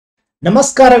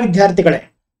ನಮಸ್ಕಾರ ವಿದ್ಯಾರ್ಥಿಗಳೇ,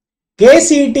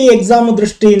 Kcet exam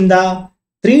ದೃಷ್ಟಿಯಿಂದ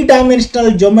 3 ಡೈಮೆನ್ಷನಲ್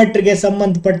ಜಿಯೋಮೆಟ್ರಿಗೆ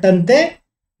ಸಂಬಂಧಪಟ್ಟಂತೆ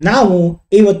ನಾವು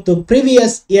ಇವತ್ತು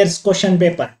ಪ್ರೀವಿಯಸ್ ಇಯರ್ಸ್ ಕ್ವೆಶ್ಚನ್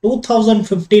ಪೇಪರ್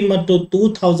 2015 ಮತ್ತು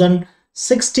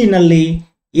 2016 ನಲ್ಲಿ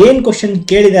ಏನು ಕ್ವೆಶ್ಚನ್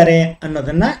ಕೇಳಿದ್ದಾರೆ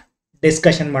ಅನ್ನೋದನ್ನ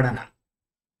ಡಿಸ್ಕಷನ್ ಮಾಡೋಣ.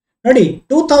 ನೋಡಿ,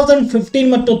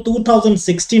 2015 ಮತ್ತು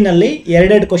 2016 ನಲ್ಲಿ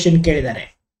ಎರಡೆರಡು ಕ್ವೆಶ್ಚನ್ ಕೇಳಿದ್ದಾರೆ.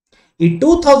 ಈ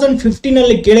 2015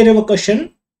 ನಲ್ಲಿ ಕೇಳಿರುವ ಕ್ವೆಶ್ಚನ್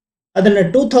ಅದನ್ನ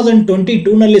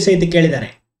 2022 ನಲ್ಲಿ ಸಹಿತ ಕೇಳಿದ್ದಾರೆ.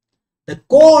 The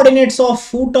coordinates of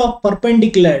foot of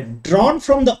perpendicular drawn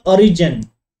from the origin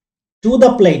to the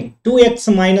plane 2x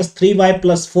minus 3y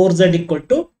plus 4z equal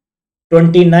to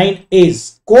 29 is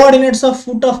coordinates of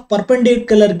foot of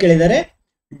perpendicular kelidare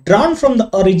drawn from the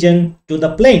origin to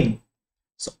the plane.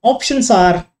 So options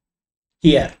are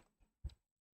here.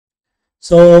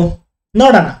 So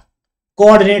nodana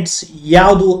coordinates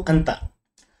yaudu anta.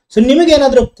 So nimage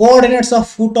enadru coordinates of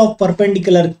foot of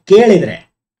perpendicular kelidre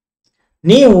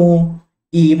ನೀವು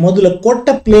ಈ ಮೊದಲು ಕೊಟ್ಟ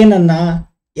plane ಅನ್ನ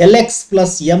Lx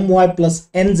plus My plus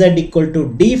Nz equal to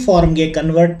D form ಗೆ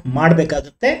convert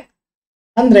ಮಾಡಬೇಕಾಗುತ್ತೆ.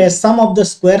 ಅಂದ್ರೆ some of the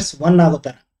squares 1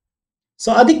 ಆಗುತ್ತಾರೆ. So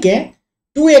ಅದಕ್ಕೆ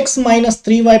 2x minus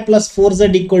 3y plus 4z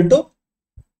equal to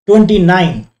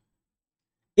 29.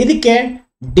 ಇದಕ್ಕೆ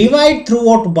divide through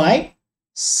out by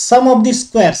some of the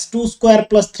squares 2 square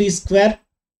plus 3 square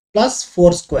plus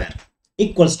 4 square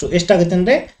equals to ಎಷ್ಟಾಗುತ್ತೆ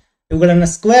ಅಂದ್ರೆ ಇವುಗಳನ್ನು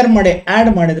square ಮಾಡಿ ಆಡ್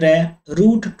ಮಾಡಿದ್ರೆ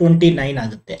 √29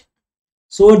 ಆಗುತ್ತೆ.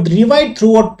 So divide through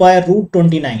out by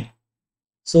 √29.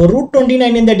 So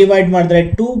 √29 ಇಂದ divide ಮಾಡಿದ್ರೆ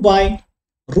 2 by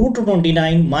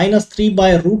 √29 minus 3 by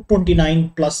 √29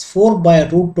 plus 4 by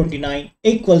 √29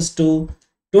 equals to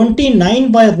 29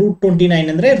 by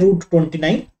 √29 ಅಂದ್ರೆ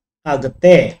 √29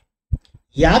 ಆಗುತ್ತೆ.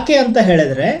 ಯಾಕೆ ಅಂತ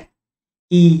ಹೇಳಿದ್ರೆ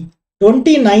ಈ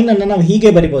 29 ಅನ್ನು ನಾವು ಹೀಗೆ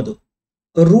ಬರಿಬಹುದು,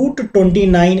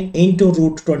 √29 ಇಂಟು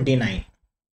 √29.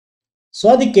 ಸೊ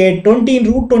ಅದಕ್ಕೆ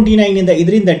 √29 ಇಂದ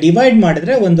ಇದರಿಂದ ಡಿವೈಡ್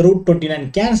ಮಾಡಿದ್ರೆ ಒಂದು √29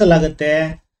 ಕ್ಯಾನ್ಸಲ್ ಆಗುತ್ತೆ.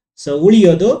 ಸೊ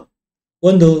ಉಳಿಯೋದು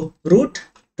ಒಂದು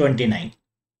 √29.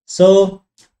 So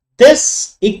this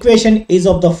equation is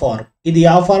of the form. ಇದು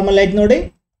ಯಾವ ಫಾರ್ಮ್ ಅಲ್ಲಿ ಆಯ್ತು ನೋಡಿ,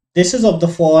 this is of the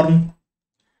form.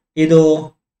 ಇದು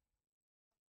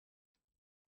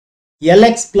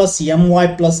Lx plus My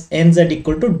plus Nz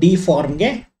equal to D form ಗೆ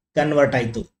ಕನ್ವರ್ಟ್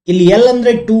ಆಯ್ತು. ಇಲ್ಲಿ L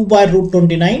ಅಂದ್ರೆ 2 ಬೈ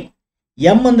 √29,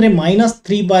 M ಅಂದ್ರೆ ಮೈನಸ್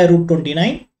 3 ಬೈ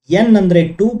 √29, n ಅಂದ್ರೆ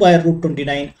 2 ಬೈ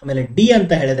 √29, ಆಮೇಲೆ d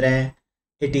ಅಂತ ಹೇಳಿದ್ರೆ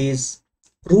ಇಟ್ ಈಸ್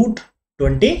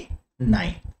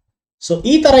 √29. ಸೊ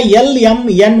ಈ ತರ L, M,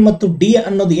 n ಮತ್ತು d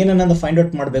ಅನ್ನೋದು ಏನನ್ನೋದು ಫೈಂಡ್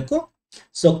ಔಟ್ ಮಾಡಬೇಕು.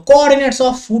 So coordinates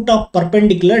of foot of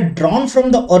perpendicular drawn from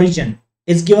the origin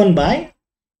is given by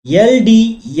LD,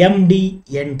 MD,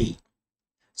 ND.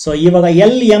 So ಇವಾಗ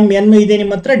L, M, n ಇದೆ,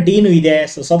 ನಿಮ್ಮ ಹತ್ರ d ನು ಇದೆ.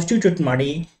 ಸೊ ಸಬ್ಸ್ಟಿಟ್ಯೂಟ್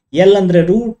ಮಾಡಿ. L ಅಂದ್ರೆ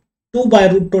 2 ಬೈ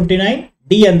 √29,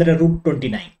 d ಅಂದ್ರೆ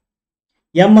 √29,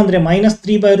 m ಅಂದ್ರೆ ಮೈನಸ್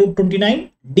 3 ಬೈ √29,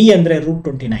 d ಅಂದ್ರೆ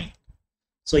 √29.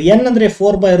 ಸೊ n ಅಂದ್ರೆ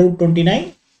 4 ಬೈ √29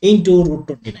 ಇಂಟು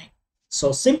 √29. ಸೊ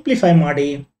ಸಿಂಪ್ಲಿಫೈ ಮಾಡಿ,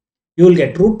 ಯು ವಿಲ್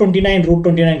ಗೆಟ್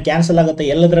 √29 ಕ್ಯಾನ್ಸಲ್ ಆಗುತ್ತೆ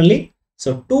ಎಲ್ಲದರಲ್ಲಿ. So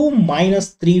 2 minus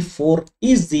 3 4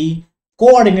 is the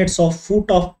coordinates of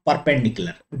foot of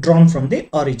perpendicular drawn from the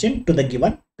origin to the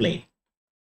given plane.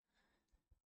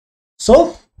 So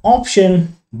option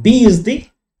B is the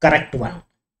correct one.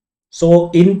 So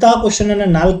ಇಂಥ question ಅನ್ನು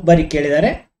 4 ಬಾರಿ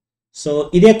ಕೇಳಿದ್ದಾರೆ. So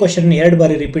ಇದೇ question 2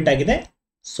 ಬಾರಿ repeat ಆಗಿದೆ.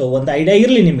 So ಒಂದು idea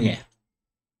ಇರಲಿ ನಿಮಗೆ.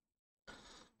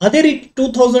 ಅದೇ ರೀತಿ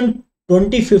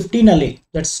 2015 ಅಲ್ಲಿ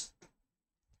that's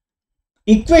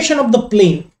equation of the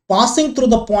plane passing through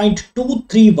the point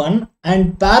 231 and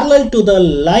parallel to the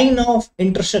line of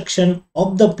intersection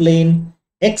of the plane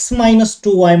x minus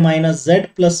 2y minus z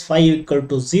plus 5 equal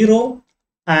to 0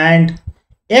 and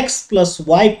x plus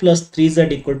y plus 3z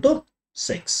equal to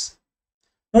 6.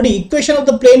 ನೋಡಿ, equation of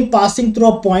the plane passing through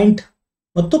a point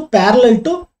ಮತ್ತು parallel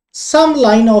to some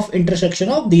line of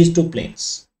intersection of these two planes.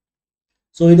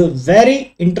 So ಇದು very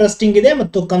interesting ಇದೆ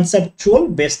ಮತ್ತು conceptual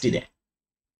based ಇದೆ.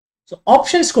 So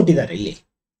options ಕೊಟ್ಟಿದ್ದಾರೆ ಇಲ್ಲಿ,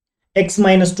 x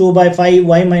minus 2 by 5,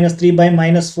 y minus 3 by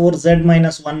minus 4, z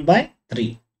minus 1 by 3.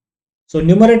 So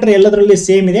numerator ಎಲ್ಲದರಲ್ಲಿ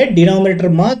same ಇದೆ,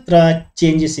 denominator ಮಾತ್ರ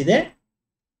changes ಇದೆ.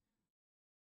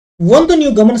 ಒಂದು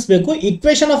ನೀವು ಗಮನಿಸಬೇಕು,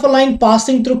 equation of a line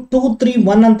passing through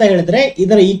 231 ಅಂತ ಹೇಳಿದ್ರೆ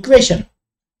ಇದರ ಇಕ್ವೇಶನ್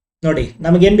ನೋಡಿ,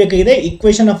 ನಮಗೇನ್ ಬೇಕಾಗಿದೆ,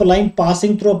 equation of a line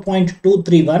passing through point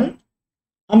 231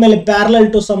 ಆಮೇಲೆ ಪ್ಯಾರಲಲ್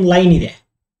ಟು ಸಮ್ ಲೈನ್ ಇದೆ.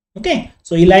 ಓಕೆ,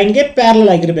 ಸೊ ಈ ಲೈನ್ಗೆ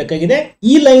ಪ್ಯಾರಲಲ್ ಆಗಿರಬೇಕಾಗಿದೆ.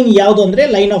 ಈ ಲೈನ್ ಯಾವುದು ಅಂದ್ರೆ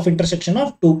line of intersection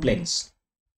of 2 planes.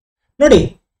 ನೋಡಿ,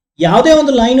 ಯಾವುದೇ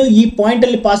ಒಂದು ಲೈನ್ ಈ ಪಾಯಿಂಟ್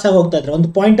ಅಲ್ಲಿ ಪಾಸ್ ಆಗಿ ಹೋಗ್ತಾ ಇದ್ರೆ, ಒಂದು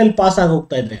ಪಾಯಿಂಟ್ ಅಲ್ಲಿ ಪಾಸ್ ಆಗಿ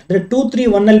ಹೋಗ್ತಾ ಇದ್ರೆ ಅಂದ್ರೆ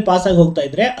 231 ಅಲ್ಲಿ ಪಾಸ್ ಆಗಿ ಹೋಗ್ತಾ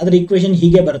ಇದ್ರೆ ಅದರ ಇಕ್ವೇಶನ್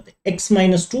ಹೀಗೆ ಬರುತ್ತೆ, x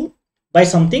minus 2 by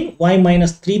something, y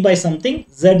minus 3 by something,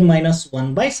 z minus 1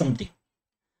 by something.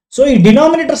 So ಈ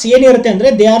ಡಿನಾಮಿನೇಟರ್ಸ್ ಏನಿರುತ್ತೆ ಅಂದ್ರೆ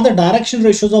they are the direction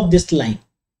ratios of this line.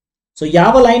 So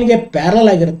ಯಾವ ಲೈನ್ಗೆ ಪ್ಯಾರಲ್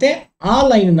ಆಗಿರುತ್ತೆ ಆ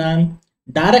ಲೈನ್ ನ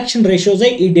ಡೈರೆಕ್ಷನ್ ರೇಷಿಯೋಸ್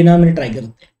ಈ ಡಿನಾಮಿನೇಟರ್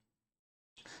ಆಗಿರುತ್ತೆ.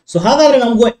 ಸೊ ಹಾಗಾದ್ರೆ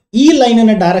ನಮಗೂ ಈ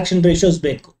ಲೈನಿನ ಡೈರೆಕ್ಷನ್ ರೇಷಿಯೋಸ್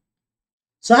ಬೇಕು.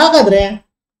 ಸೊ ಹಾಗಾದ್ರೆ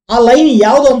ಆ ಲೈನ್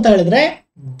ಯಾವುದು ಅಂತ ಹೇಳಿದ್ರೆ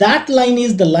that line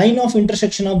is the line of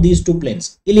intersection of these two planes.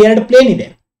 ಇಲ್ಲಿ ಎರಡು ಪ್ಲೇನ್ ಇದೆ,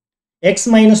 x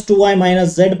minus 2y minus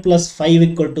z plus 5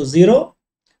 equal to 0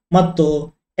 ಮತ್ತು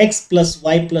x plus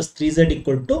y plus 3z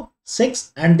equal to 6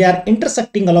 and they are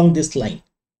intersecting along this line.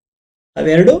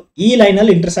 ಅವೆರಡು ಈ line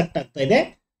ಅಲ್ಲಿ intersect ಆಗ್ತಾ ಇದೆ.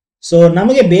 So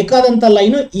ನಮಗೆ ಬೇಕಾದಂತ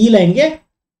ಲೈನ್ ಈ ಲೈನ್ಗೆ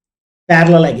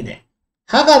ಪ್ಯಾರಲಲ್ ಆಗಿದೆ.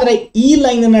 ಹಾಗಾದ್ರೆ ಈ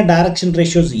ಲೈನಿನ ಡೈರೆಕ್ಷನ್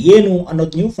ರೇಷಿಯೋಸ್ ಏನು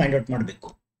ಅನ್ನೋದು ನೀವು ಫೈಂಡ್ ಔಟ್ ಮಾಡಬೇಕು.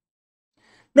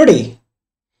 ನೋಡಿ,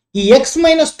 ಈ x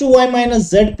minus 2y minus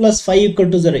z plus 5 equal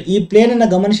to 0 ಈ ಪ್ಲೇನ್ ಅನ್ನ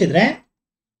ಗಮನಿಸಿದ್ರೆ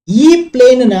ಈ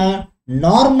ಪ್ಲೇನ್ ನ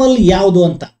ನಾರ್ಮಲ್ ಯಾವುದು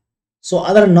ಅಂತ. ಸೊ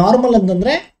ಅದರ ನಾರ್ಮಲ್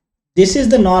ಅಂತಂದ್ರೆ ದಿಸ್ ಇಸ್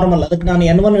ದ ನಾರ್ಮಲ್, ಅದಕ್ಕೆ ನಾನು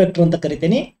n1 ವೆಕ್ಟರ್ ಅಂತ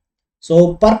ಕರಿತೀನಿ. So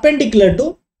perpendicular to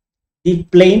the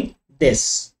plane this.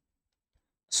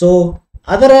 So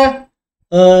ಅದರ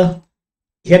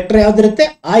vector ಯಾವ್ದಿರುತ್ತೆ,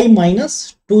 i minus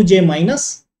 2j minus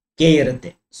k ಇರುತ್ತೆ.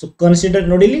 ಸೊ ಕನ್ಸಿಡರ್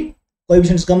ನೋಡಿ, ಇಲ್ಲಿ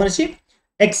ಕೋಎಫಿಷಿಯಂಟ್ಸ್ ಗಮನಿಸಿ,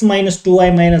 x minus 2y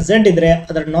minus z ಇದ್ರೆ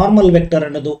ಅದರ ನಾರ್ಮಲ್ ವೆಕ್ಟರ್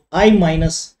ಅನ್ನೋದು i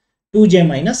minus 2j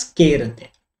minus k ಇರುತ್ತೆ.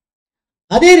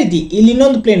 ಅದೇ ರೀತಿ ಇಲ್ಲಿ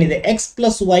ಇನ್ನೊಂದು ಪ್ಲೇನ್ ಇದೆ, x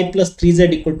plus y plus 3z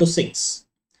equal to 6.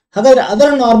 ಹಾಗಾದ್ರೆ ಅದರ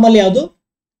ನಾರ್ಮಲ್ ಯಾವುದು,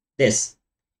 this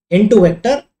into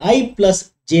vector i plus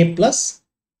j plus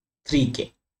 3k.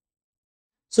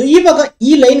 So ಇವಾಗ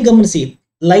ಈ ಲೈನ್ ಗಮನಿಸಿ,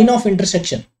 line of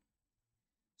intersection.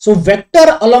 So vector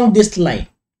along this line,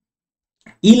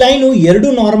 ಈ ಲೈನು ಎರಡು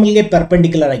ನಾರ್ಮಲ್ಗೆ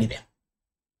ಪರ್ಪೆಂಡಿಕ್ಯುಲರ್ ಆಗಿದೆ.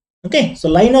 Okay, so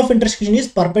line of intersection is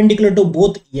perpendicular to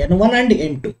both n1 and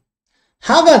n2.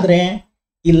 ಹಾಗಾದ್ರೆ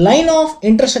ಈ line of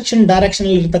intersection direction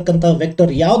ಅಲ್ಲಿ ಇರತಕ್ಕಂತ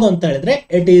ವೆಕ್ಟರ್ ಯಾವುದು ಅಂತ ಹೇಳಿದ್ರೆ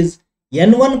it is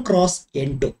n1 cross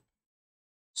n2.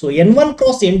 So n1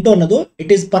 cross n2 ಅನ್ನೋದು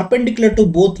it is perpendicular to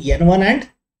both n1 and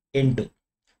n2.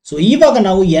 So ಇವಾಗ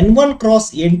ನಾವು n1 ಕ್ರಾಸ್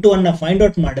n2 ಅನ್ನ ಫೈಂಡ್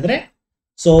ಔಟ್ ಮಾಡಿದ್ರೆ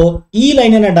ಸೊ ಈ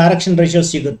ಲೈನಿನ ಡೈರೆಕ್ಷನ್ ರೇಷಿಯೋ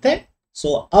ಸಿಗುತ್ತೆ. ಸೊ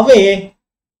ಅವೇ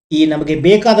ಈ ನಮಗೆ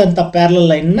ಬೇಕಾದಂತ ಪ್ಯಾರಲಲ್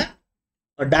ಲೈನ್ ನ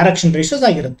ಡೈರೆಕ್ಷನ್ ರೇಷಿಯೋಸ್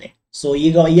ಆಗಿರುತ್ತೆ. ಸೊ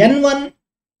ಈಗ n1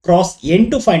 cross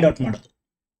n2 find out ಮಾಡೋದು.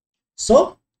 So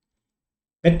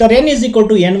vector n is equal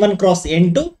to n1 cross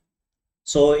n2.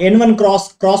 So n1 cross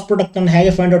product ಅನ್ನು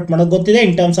ಹೇಗೆ ಫೈಂಡ್ ಔಟ್ ಮಾಡೋದು ಗೊತ್ತಿದೆ,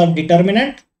 in terms of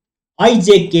determinant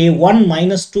ijk 1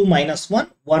 minus 2 minus 1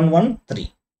 1 1 3.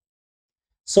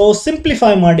 So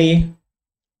simplify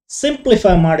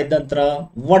ಮಾಡಿದ ನಂತರ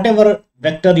what ever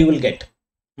vector you will get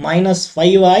minus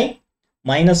 5i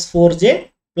minus 4j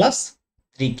plus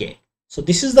 3k. So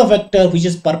this is the vector which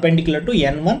is perpendicular to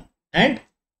n1 and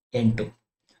n2.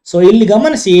 So ಇಲ್ಲಿ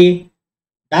ಗಮನಿಸಿ,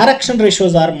 direction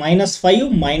ratios R -5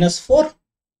 -4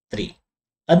 3.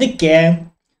 ಅದಕ್ಕೆ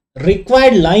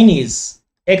required line is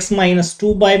x minus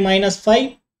 2 by minus 5,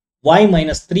 y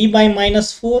minus 3 by minus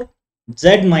 4, z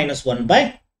minus 1 by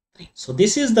 3. So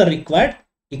this is the required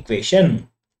equation.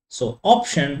 So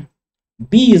option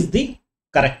B is the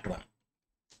correct one.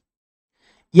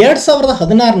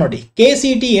 2016 ನೋಡಿ,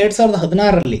 Kcet 2016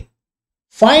 ರಲ್ಲಿ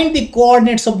find the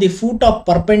coordinates of the foot of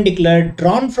perpendicular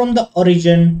drawn from the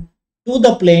origin to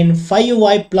the plane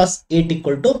 5y plus 8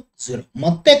 equal to 0.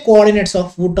 ಮತ್ತೆ coordinates of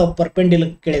foot of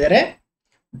perpendicular ಕೇಳಿದರೆ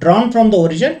drawn from the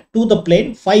origin to the plane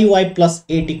 5y plus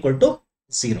 8 equal to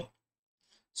 0.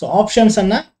 So options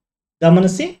ಅನ್ನ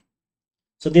ಗಮನಿಸಿ.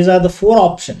 So these are the 4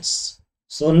 options.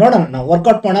 So ನೋಡೋಣ, ನಾವು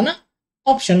workout ಮಾಡೋಣ.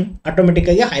 Option automatic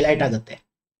ಆಗಿ highlight ಆಗುತ್ತೆ.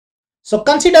 So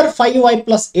consider 5y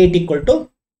plus 8 equal to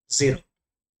 0.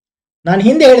 ನಾನು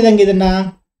ಹಿಂದೆ ಹೇಳಿದಂಗೆ ಇದನ್ನ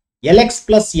lx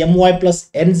plus my plus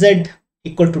nz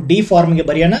equal to d ಫಾರ್ಮ್ಗೆ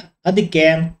ಬರೆಯೋಣ. ಅದಕ್ಕೆ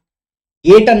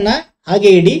 8 ಅನ್ನ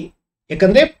ಹಾಗೆ ಇಡಿ,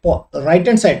 ಯಾಕಂದ್ರೆ ರೈಟ್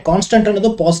ಹ್ಯಾಂಡ್ ಸೈಡ್ ಕಾನ್ಸ್ಟೆಂಟ್ ಅನ್ನೋದು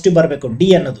ಪಾಸಿಟಿವ್ ಬರಬೇಕು, ಡಿ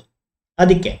ಅನ್ನೋದು.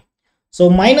 ಅದಕ್ಕೆ ಸೊ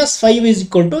 -5 is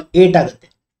equal to 8 ಆಗುತ್ತೆ.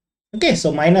 ಓಕೆ, ಸೊ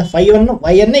 -5 ಅನ್ನು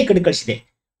y ಅನ್ನ ಈ ಕಡೆ ಕಳಿಸಿದೆ,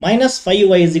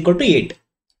 -5y is equal to 8.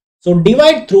 So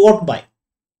divide through out by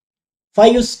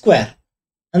 5 square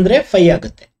ಅಂದ್ರೆ 5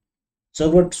 ಆಗುತ್ತೆ. So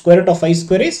square root of 5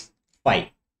 square is 5.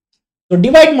 So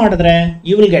divide ಮಾಡಿದ್ರೆ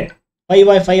ಯು ವಿಲ್ ಗೆಟ್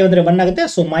 5 ಅಂದ್ರೆ 1 ಆಗುತ್ತೆ.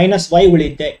 ಸೊ -y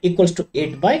ಉಳಿಯುತ್ತೆ equals to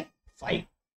 8 by 5.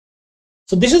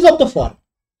 So this is of the form.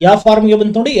 ಯಾವ ಫಾರ್ಮ್ಗೆ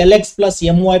ಬಂತು ನೋಡಿ, lx plus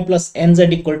my plus nz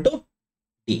equal to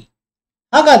d.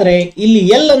 ಹಾಗಾದ್ರೆ ಇಲ್ಲಿ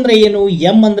l ಅಂದ್ರೆ ಏನು,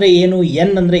 m ಅಂದ್ರೆ ಏನು,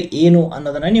 n ಅಂದ್ರೆ ಏನು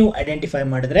ಅನ್ನೋದನ್ನ ನೀವು ಐಡೆಂಟಿಫೈ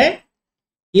ಮಾಡಿದ್ರೆ,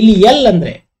 ಇಲ್ಲಿ l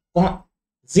ಅಂದ್ರೆ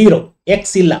 0, x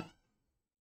ಇಲ್ಲ,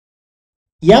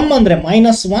 m ಅಂದ್ರೆ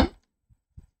 -1,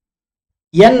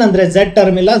 n ಅಂದ್ರೆ z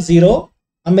ಟರ್ಮ್ ಇಲ್ಲ 0,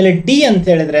 ಆಮೇಲೆ d ಅಂತ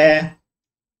ಹೇಳಿದ್ರೆ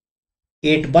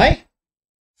 8 by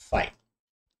 5.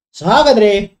 ಸೊ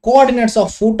ಹಾಗಾದ್ರೆ coordinates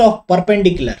of foot of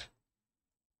perpendicular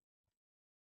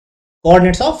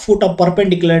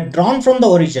drawn from the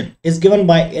origin is given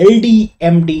by LD,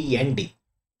 MD, ND.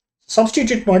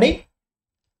 Substitute ಮಾಡಿ.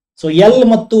 ಸೊ L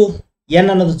ಮತ್ತು n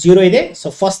ಅನ್ನೋದು 0 ಇದೆ. So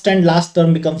first and last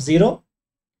term becomes 0.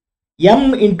 m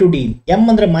into D, m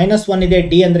ಅಂದರೆ -1 ಇದೆ,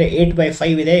 D ಅಂದರೆ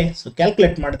 8/5 ಇದೆ. So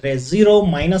calculate ಮಾಡಿದ್ರೆ 0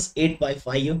 -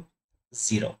 8/5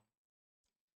 0.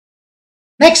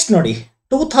 Next ನೋಡಿ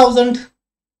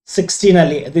 2016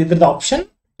 ಅಲ್ಲಿ ಇದ್ರದ್ದು option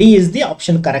D is the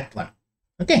option correct one.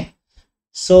 Okay,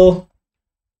 so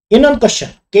ಇನ್ನೊಂದು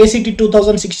ಕ್ವಶನ್ KCT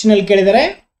 2016 ಅಲ್ಲಿ ಕೇಳಿದರೆ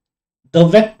the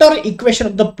vector equation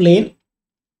of the plane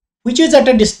which is at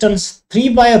a distance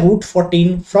 3/√14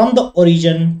 from the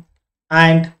origin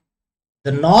and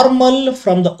the normal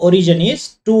from the origin is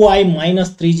 2i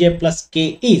 - 3j plus k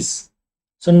is.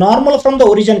 So normal from the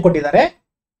origin ಕೊಟ್ಟಿದ್ದಾರೆ.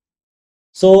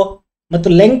 So ಮತ್ತು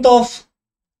length of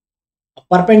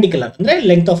perpendicular ಅಂದ್ರೆ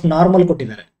length of normal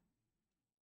ಕೊಟ್ಟಿದ್ದಾರೆ.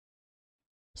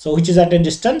 So which is at a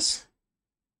distance,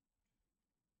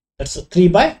 that's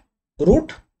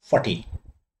 3/√14.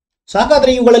 So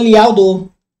ಹಾಗಾದ್ರೆ ಇವುಗಳಲ್ಲಿ ಯಾವುದು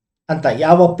ಅಂತ,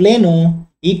 ಯಾವ plain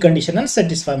ಈ ಕಂಡೀಷನ್ ಅನ್ನು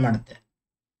ಸ್ಯಾಟಿಸ್ಫೈ ಮಾಡುತ್ತೆ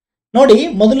ನೋಡಿ.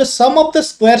 ಮೊದಲು some of the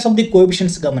squares of the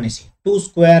coefficients ಗಮನಿಸಿ. 2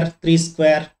 square, 3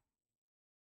 square,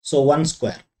 so 1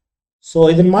 square. So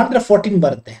ಇದನ್ನ ಮಾಡಿದ್ರೆ 14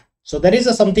 ಬರುತ್ತೆ. So there is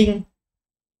a something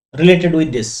related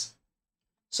with this.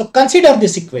 So consider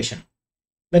this equation.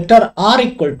 Vector R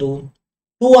equal to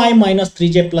 2i -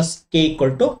 3j plus k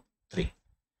equal to 3.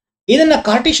 ಇದನ್ನ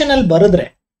ಕಾರ್ಟಿಷನ್ ಅಲ್ಲಿ ಬರೆದ್ರೆ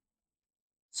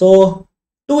so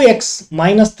 2x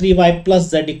 - 3y plus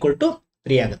z equal to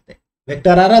 3 ಆಗುತ್ತೆ.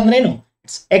 Vector R ಅಂದ್ರೆ ಏನು?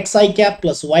 It's xi cap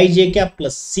plus yj cap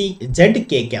plus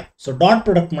zk cap. So dot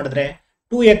product ಮಾಡಿದ್ರೆ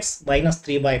 2x -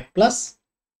 3y plus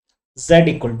z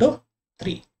equal to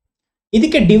 3.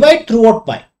 ಇದಕ್ಕೆ divide through out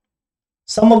by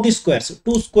some of the squares.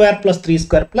 2 square plus 3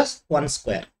 square plus 1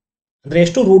 square ಅಂದ್ರೆ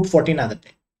ಎಷ್ಟು? √14 ಆಗುತ್ತೆ.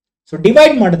 So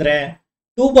divide ಮಾಡಿದ್ರೆ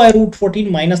 2/√14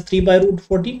 -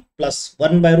 3/√14 plus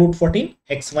 1/√14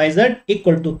 xyz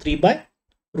equal to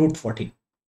 3/√14.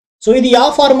 So ಇದು ಯಾವ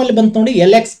form ಅಲ್ಲಿ ಬಂತು ನೋಡಿ?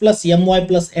 LX plus MY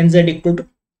plus NZ equal to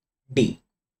D.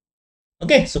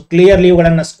 Okay, so clearly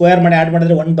ಇವುಗಳನ್ನ ಸ್ಕ್ವೇರ್ ಮಾಡಿ ಆಡ್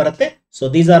ಮಾಡಿದ್ರೆ 1 ಬರುತ್ತೆ. So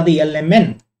these are the LMN.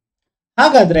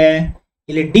 ಹಾಗಾದ್ರೆ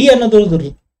ಇಲ್ಲಿ D ಅನ್ನೋದು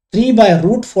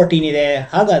 3/√14 ಇದೆ.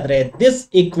 ಹಾಗಾದ್ರೆ this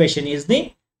equation is the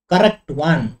correct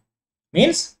one,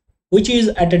 means which is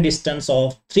at a distance of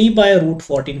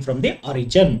 3/√14 from the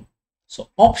origin. So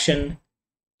option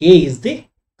A is the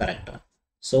correct one.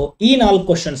 So ಈ 4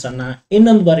 questions ಅನ್ನ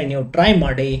ಇನ್ನೊಂದು ಬಾರಿ ನೀವು ಟ್ರೈ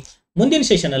ಮಾಡಿ ಮುಂದಿನ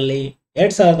ಸೆಷನ್ ಅಲ್ಲಿ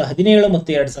 2017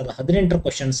 ಮತ್ತು 2018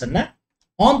 ಕ್ವಶನ್ಸ್ ಅನ್ನ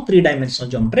ಆನ್ 3 ಡೈಮೆನ್ಷನಲ್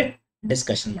ಜಾಮೆಟ್ರಿ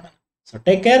ಡಿಸ್ಕಷನ್ ಮಾಡೋಣ. So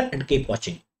take care and keep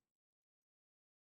watching.